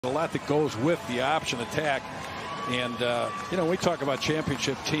A lot that goes with the option attack. And, you know, we talk about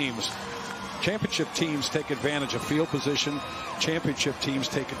championship teams. Championship teams take advantage of field position. Championship teams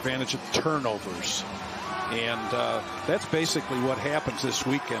take advantage of turnovers. And that's basically what happens this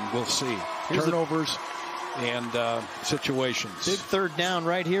weekend. We'll see. Turnovers and situations. Big third down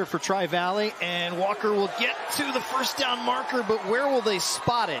right here for Tri-Valley. And Walker will get to the first down marker, but where will they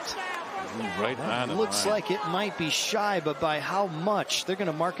spot it? Right on it. Looks like it might be shy, but by how much? They're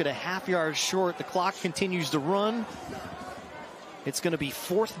going to mark it a half yard short. The clock continues to run. It's going to be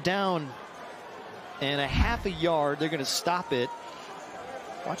fourth down and a half a yard. They're going to stop it.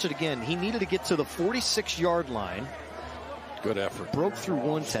 Watch it again. He needed to get to the 46-yard line. Good effort. Broke through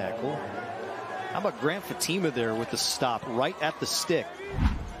one tackle. How about Grant Fatima there with the stop right at the stick?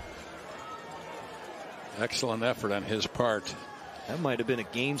 Excellent effort on his part. That might have been a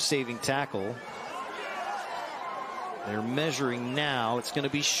game-saving tackle. They're measuring now. It's going to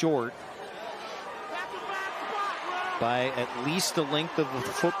be short by at least the length of the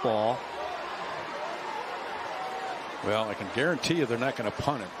football. Well, I can guarantee you they're not going to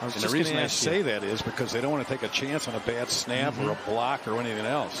punt it. And the reason I say that is because they don't want to take a chance on a bad snap or a block or anything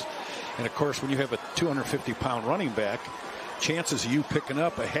else. And, of course, when you have a 250-pound running back, chances of you picking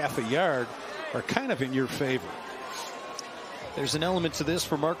up a half a yard are kind of in your favor. There's an element to this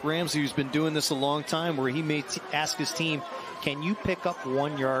for Mark Ramsey, who's been doing this a long time, where he may ask his team, can you pick up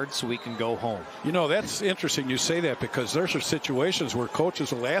 1 yard so we can go home? You know, that's interesting you say that, because there's situations where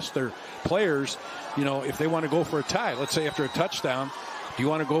coaches will ask their players, you know, if they want to go for a tie. Let's say after a touchdown, do you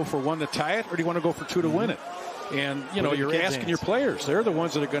want to go for 1 to tie it, or do you want to go for 2 to win it? And, you know, you're asking your players. They're the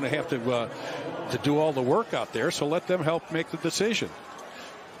ones that are going to have to do all the work out there, so let them help make the decision.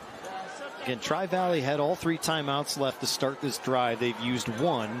 Again, Tri-Valley had all 3 timeouts left to start this drive. They've used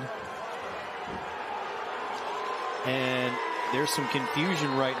 1. And there's some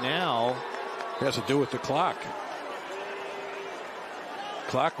confusion right now. It has to do with the clock.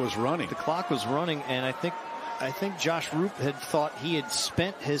 Clock was running. The clock was running, and I think Josh Roop had thought he had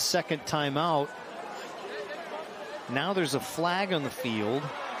spent his second timeout. Now there's a flag on the field.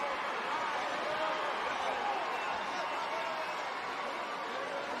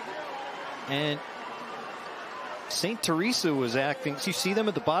 And St. Teresa was acting. So you see them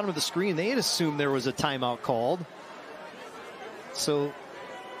at the bottom of the screen. They had assumed there was a timeout called. So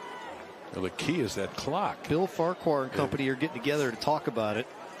well, the key is that clock. Bill Farquhar and company are getting together to talk about it.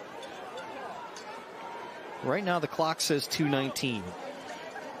 Right now the clock says 2:19.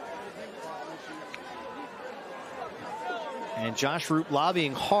 And Josh Roop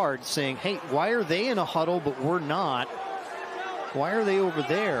lobbying hard, saying, hey, why are they in a huddle but we're not? Why are they over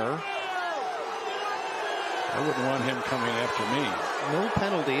there? I wouldn't want him coming after me. No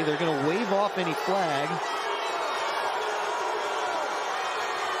penalty. They're going to wave off any flag.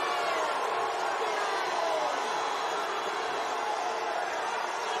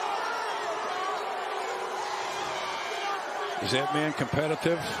 Is that man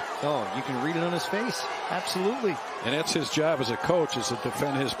competitive? Oh, you can read it on his face. Absolutely. And that's his job as a coach, is to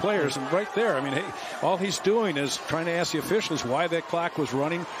defend his players. And right there, I mean, hey, all he's doing is trying to ask the officials why that clock was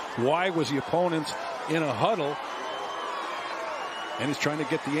running. Why was the opponent in a huddle? And he's trying to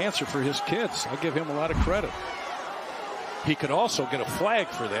get the answer for his kids. I'll give him a lot of credit. He could also get a flag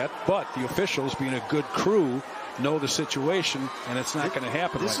for that, but the officials, being a good crew, know the situation, and it's not going to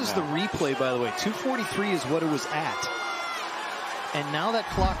happen. This is the replay, by the way. 2:43 is what it was at. And now that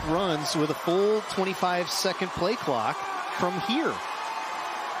clock runs with a full 25-second play clock from here.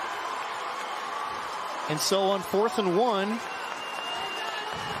 And so on 4th and 1,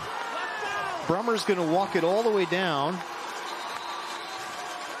 Brummer's going to walk it all the way down.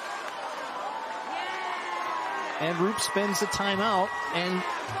 And Roop spends the timeout, and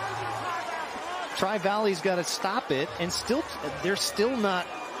Tri-Valley's got to stop it, and still, there's still not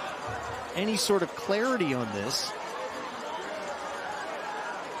any sort of clarity on this.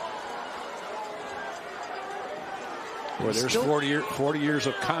 Well, there's 40 years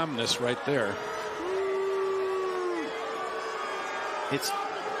of calmness right there.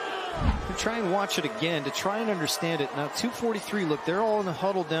 Try and watch it again to try and understand it. Now 2:43. Look, they're all in the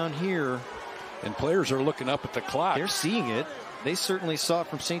huddle down here, and players are looking up at the clock. They're seeing it. They certainly saw it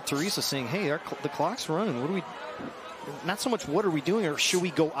from St. Teresa, saying, "Hey, the clock's running. What do we? Not so much what are we doing, or should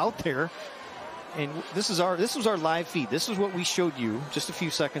we go out there?" And this was our live feed. This is what we showed you just a few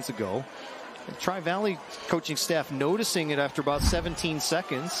seconds ago. And Tri-Valley coaching staff noticing it after about 17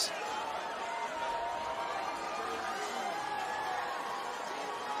 seconds.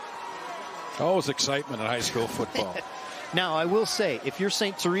 Always excitement in high school football. Now, I will say, if you're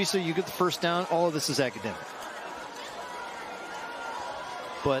St. Teresa, you get the first down, all of this is academic.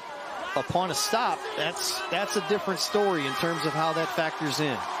 But upon a stop, that's a different story in terms of how that factors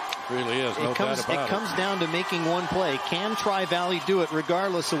in. Really is. No doubt about it. It comes down to making one play. Can Tri-Valley do it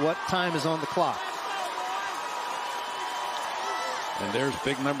regardless of what time is on the clock? And there's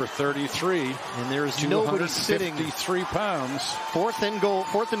big number 33. And there's nobody sitting. 53 pounds. 4th and goal,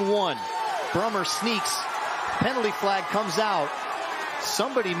 4th and 1. Brummer sneaks. Penalty flag comes out.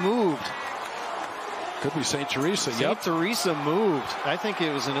 Somebody moved. Could be St. Teresa. St. Teresa moved. I think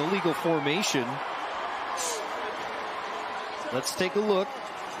it was an illegal formation. Let's take a look.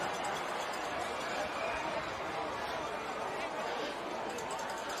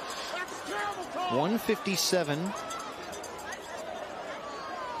 .157.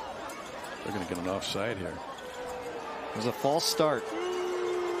 They're going to get an offside here. It was a false start.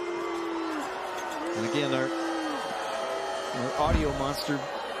 And again, our audio monster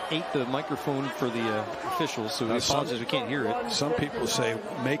ate the microphone for the officials, so we apologize, we can't hear it. Some people say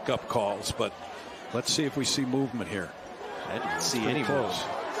makeup calls, but let's see if we see movement here. I didn't see any close.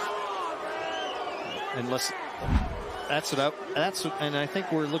 Unless and I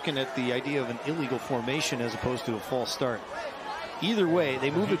think we're looking at the idea of an illegal formation as opposed to a false start. Either way, they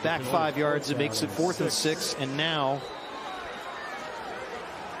move it back 5 yards. It makes it 4th and 6, and now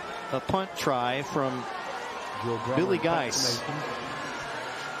a punt try from Billy Geis.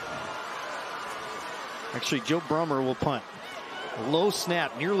 Actually, Joe Brummer will punt. A low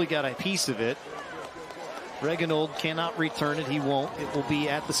snap, nearly got a piece of it. Reganold cannot return it. He won't. It will be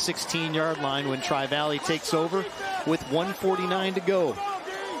at the 16-yard line when Tri-Valley takes over with 1:49 to go.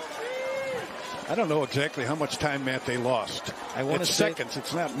 I don't know exactly how much time, Matt, they lost. I want to say seconds.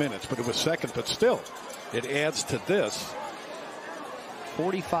 It's not minutes, but it was seconds. But still, it adds to this.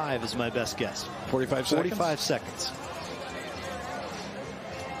 45 is my best guess. 45 seconds? 45 seconds.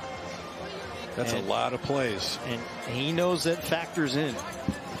 That's a lot of plays. And he knows that factors in.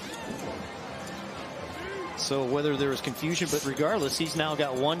 So whether there was confusion, but regardless, he's now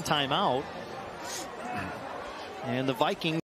got one timeout. And the Vikings